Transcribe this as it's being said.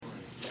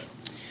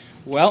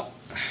Well,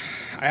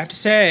 I have to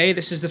say,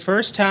 this is the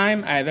first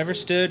time I've ever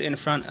stood in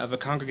front of a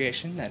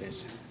congregation that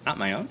is not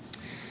my own.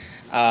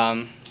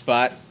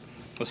 But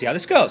we'll see how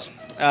this goes.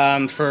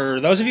 For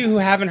those of you who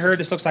haven't heard,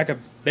 this looks like a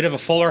bit of a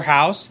fuller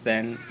house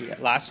than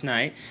last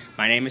night.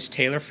 My name is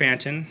Taylor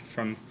Fanton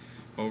from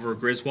over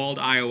Griswold,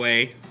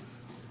 Iowa.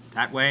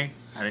 That way?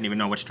 I don't even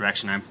know which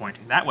direction I'm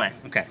pointing. That way.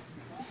 Okay.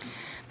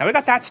 Now we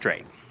got that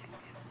straight.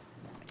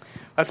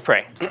 Let's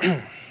pray.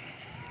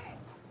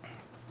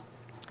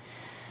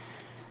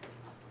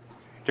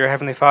 Dear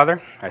Heavenly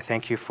Father, I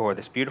thank you for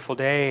this beautiful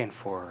day and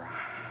for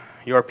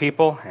your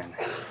people and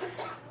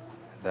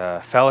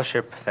the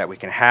fellowship that we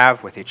can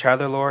have with each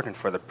other, Lord, and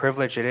for the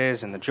privilege it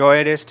is and the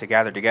joy it is to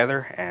gather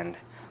together and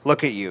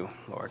look at you,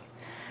 Lord.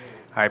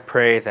 I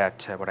pray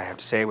that what I have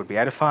to say would be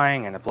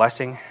edifying and a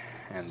blessing,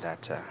 and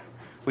that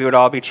we would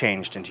all be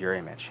changed into your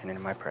image. And in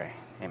him I pray.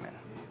 Amen.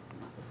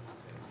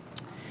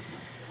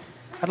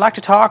 I'd like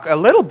to talk a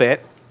little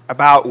bit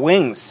about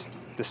wings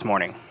this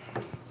morning.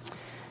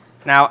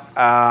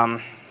 Now,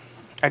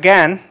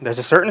 again, there's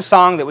a certain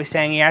song that we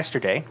sang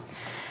yesterday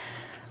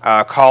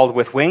called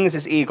With Wings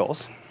as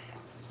Eagles,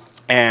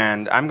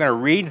 and I'm going to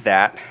read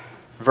that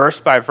verse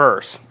by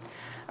verse.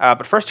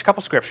 But first, a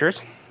couple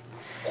scriptures.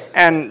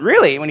 And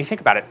really, when you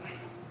think about it,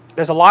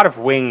 there's a lot of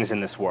wings in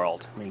this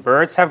world. I mean,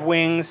 birds have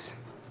wings.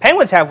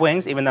 Penguins have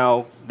wings, even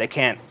though they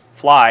can't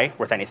fly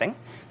worth anything.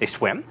 They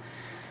swim.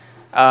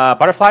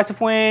 Butterflies have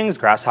wings.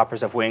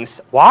 Grasshoppers have wings.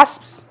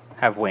 Wasps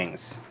have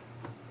wings.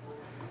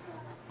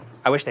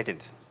 I wish they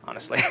didn't,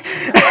 honestly. Have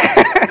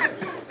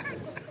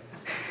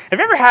you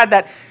ever had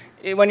that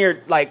when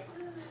you're like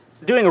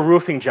doing a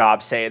roofing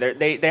job, say,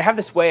 they have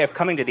this way of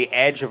coming to the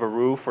edge of a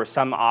roof or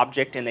some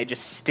object and they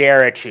just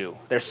stare at you.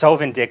 They're so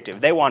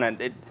vindictive. They want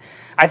to.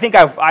 I think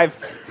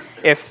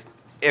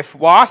if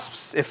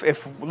wasps,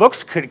 if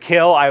looks could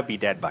kill, I would be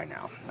dead by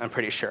now. I'm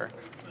pretty sure.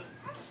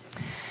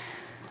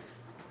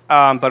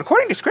 But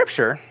according to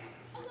Scripture,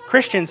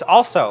 Christians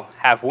also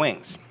have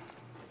wings.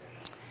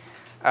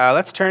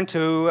 Let's turn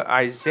to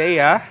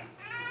Isaiah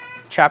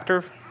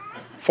chapter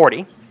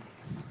 40,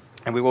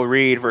 and we will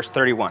read verse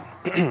 31.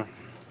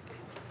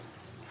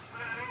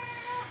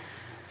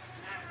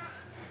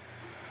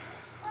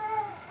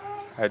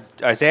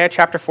 Isaiah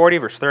chapter 40,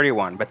 verse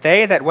 31. But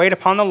they that wait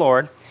upon the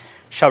Lord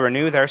shall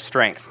renew their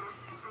strength.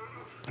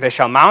 They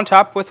shall mount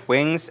up with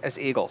wings as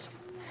eagles.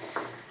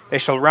 They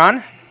shall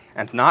run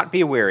and not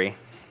be weary,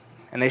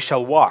 and they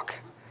shall walk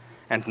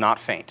and not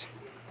faint.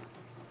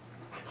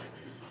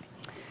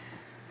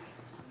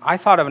 I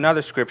thought of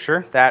another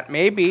scripture that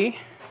maybe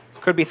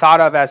could be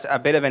thought of as a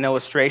bit of an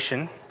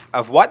illustration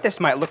of what this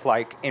might look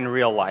like in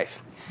real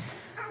life.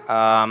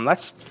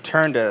 Let's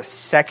turn to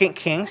 2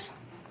 Kings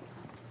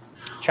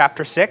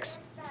chapter 6.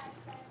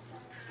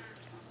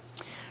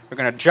 We're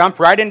going to jump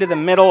right into the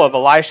middle of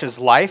Elisha's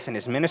life and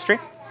his ministry.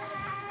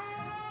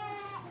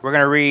 We're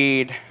going to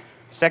read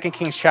 2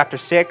 Kings chapter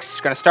 6.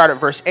 We're going to start at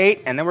verse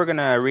 8, and then we're going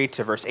to read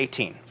to verse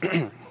 18.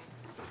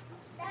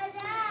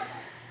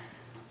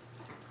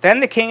 Then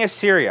the king of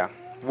Syria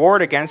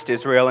warred against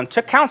Israel and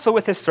took counsel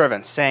with his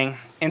servants, saying,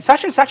 In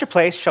such and such a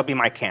place shall be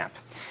my camp.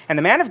 And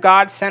the man of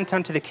God sent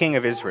unto the king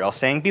of Israel,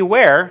 saying,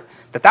 Beware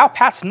that thou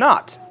pass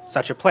not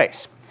such a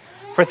place,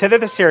 for thither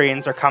the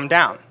Syrians are come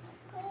down.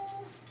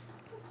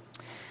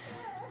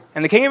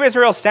 And the king of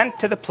Israel sent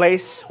to the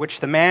place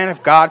which the man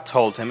of God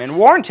told him, and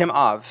warned him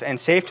of, and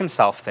saved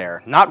himself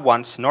there, not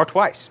once nor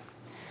twice.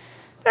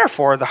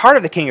 Therefore the heart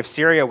of the king of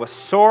Syria was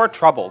sore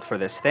troubled for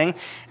this thing,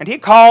 and he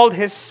called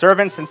his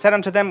servants and said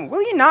unto them,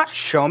 Will ye not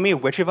show me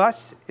which of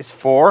us is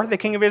for the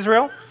king of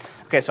Israel?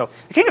 Okay, so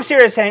the king of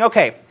Syria is saying,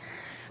 okay,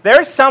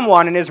 there's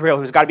someone in Israel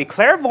who's got to be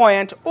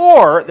clairvoyant,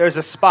 or there's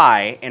a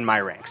spy in my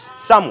ranks,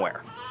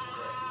 somewhere.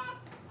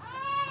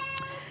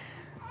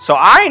 So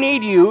I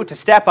need you to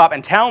step up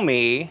and tell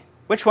me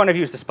which one of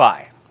you is the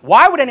spy.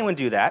 Why would anyone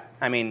do that?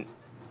 I mean,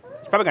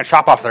 it's probably going to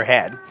chop off their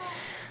head.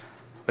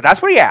 But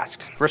that's what he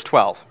asked. Verse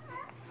 12.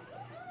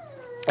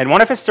 And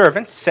one of his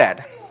servants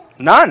said,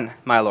 None,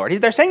 my lord.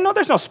 They're saying, no,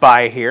 there's no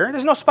spy here.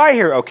 There's no spy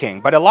here, O king.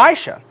 But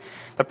Elisha,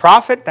 the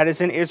prophet that is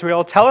in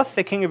Israel, telleth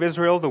the king of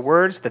Israel the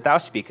words that thou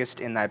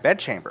speakest in thy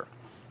bedchamber.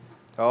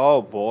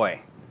 Oh,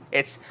 boy.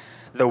 It's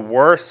the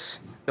worst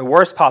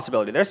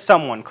possibility. There's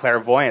someone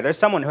clairvoyant. There's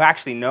someone who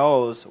actually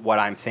knows what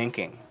I'm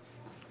thinking,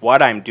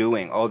 what I'm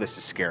doing. Oh, this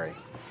is scary.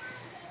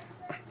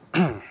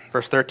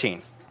 Verse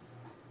 13.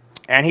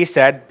 And he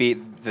said,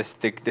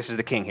 this is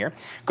the king here,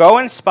 Go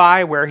and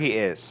spy where he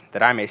is,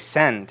 that I may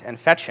send and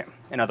fetch him.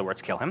 In other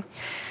words, kill him.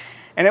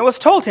 And it was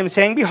told him,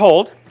 saying,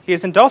 Behold, he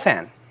is in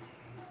Dothan.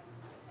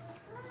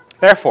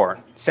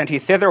 Therefore sent he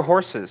thither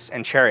horses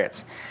and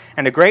chariots,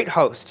 and a great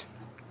host.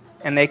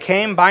 And they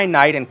came by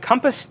night and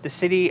compassed the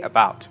city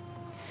about.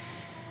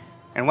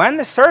 And when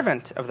the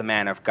servant of the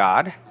man of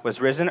God was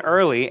risen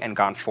early and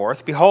gone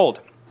forth, behold,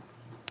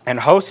 an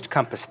host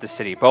compassed the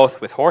city, both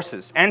with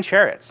horses and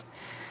chariots.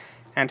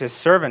 And his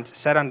servant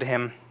said unto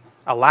him,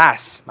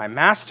 Alas, my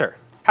master,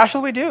 how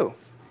shall we do?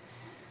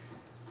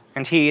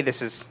 And he,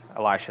 this is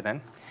Elisha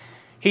then,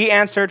 he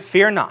answered,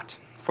 Fear not,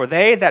 for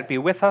they that be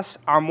with us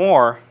are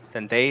more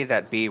than they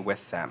that be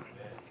with them.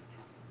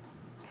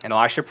 And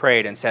Elisha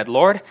prayed and said,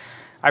 Lord,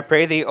 I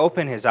pray thee,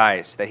 open his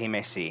eyes, that he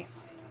may see.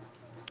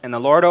 And the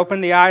Lord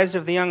opened the eyes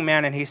of the young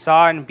man, and he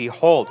saw, and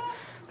behold,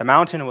 the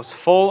mountain was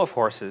full of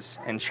horses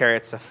and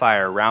chariots of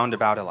fire round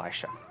about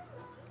Elisha.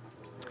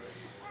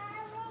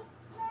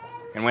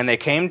 And when they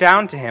came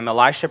down to him,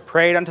 Elisha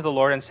prayed unto the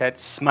Lord and said,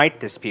 Smite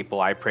this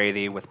people, I pray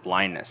thee, with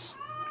blindness.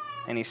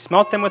 And he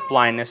smote them with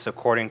blindness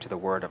according to the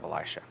word of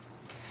Elisha.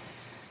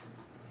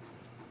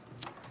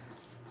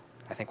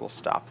 I think we'll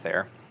stop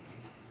there.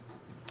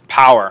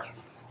 Power,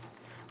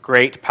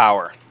 great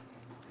power,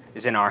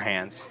 is in our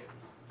hands.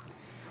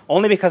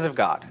 Only because of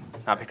God,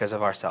 not because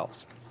of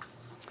ourselves.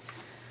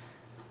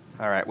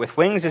 All right, with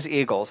wings as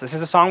eagles. This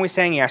is a song we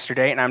sang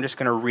yesterday, and I'm just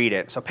going to read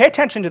it. So pay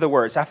attention to the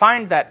words. I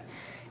find that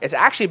it's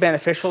actually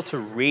beneficial to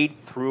read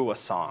through a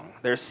song.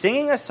 There's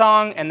singing a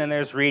song, and then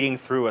there's reading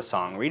through a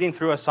song. Reading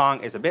through a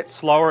song is a bit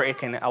slower. It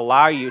can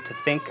allow you to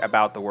think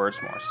about the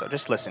words more. So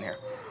just listen here.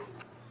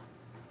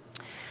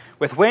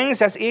 With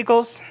wings as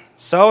eagles,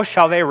 so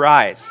shall they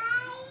rise.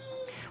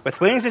 With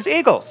wings as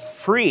eagles,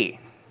 free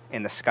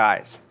in the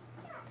skies.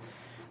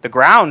 The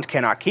ground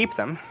cannot keep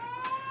them.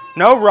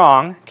 No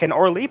wrong can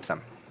o'erleap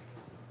them.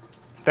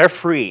 They're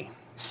free,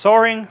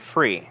 soaring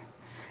free,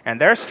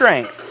 and their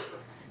strength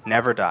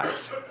never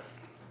dies.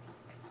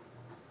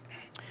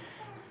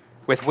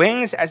 With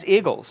wings as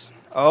eagles,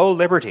 O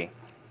liberty.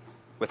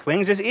 With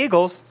wings as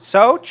eagles,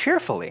 so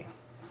cheerfully.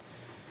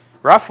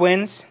 Rough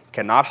winds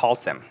cannot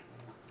halt them.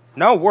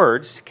 No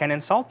words can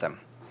insult them.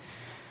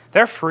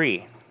 They're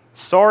free,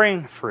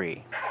 soaring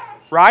free,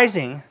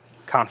 rising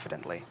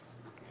confidently.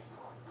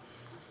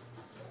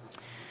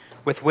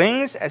 With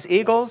wings as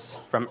eagles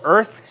from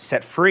earth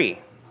set free.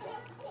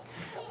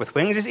 With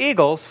wings as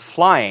eagles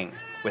flying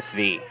with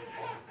thee.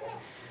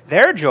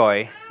 Their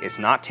joy is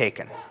not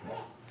taken.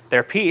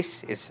 Their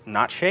peace is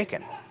not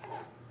shaken.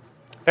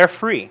 They're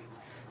free,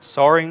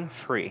 soaring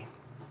free,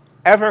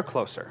 ever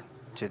closer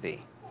to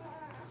thee.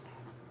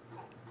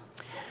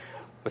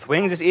 With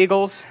wings as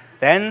eagles,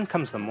 then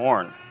comes the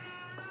morn.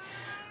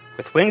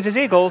 With wings as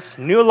eagles,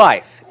 new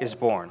life is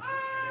born.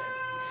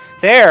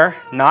 There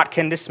naught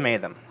can dismay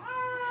them.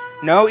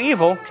 No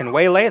evil can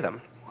waylay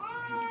them.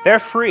 They're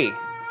free,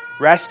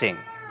 resting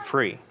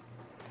free.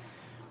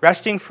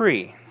 Resting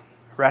free,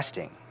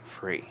 resting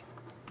free.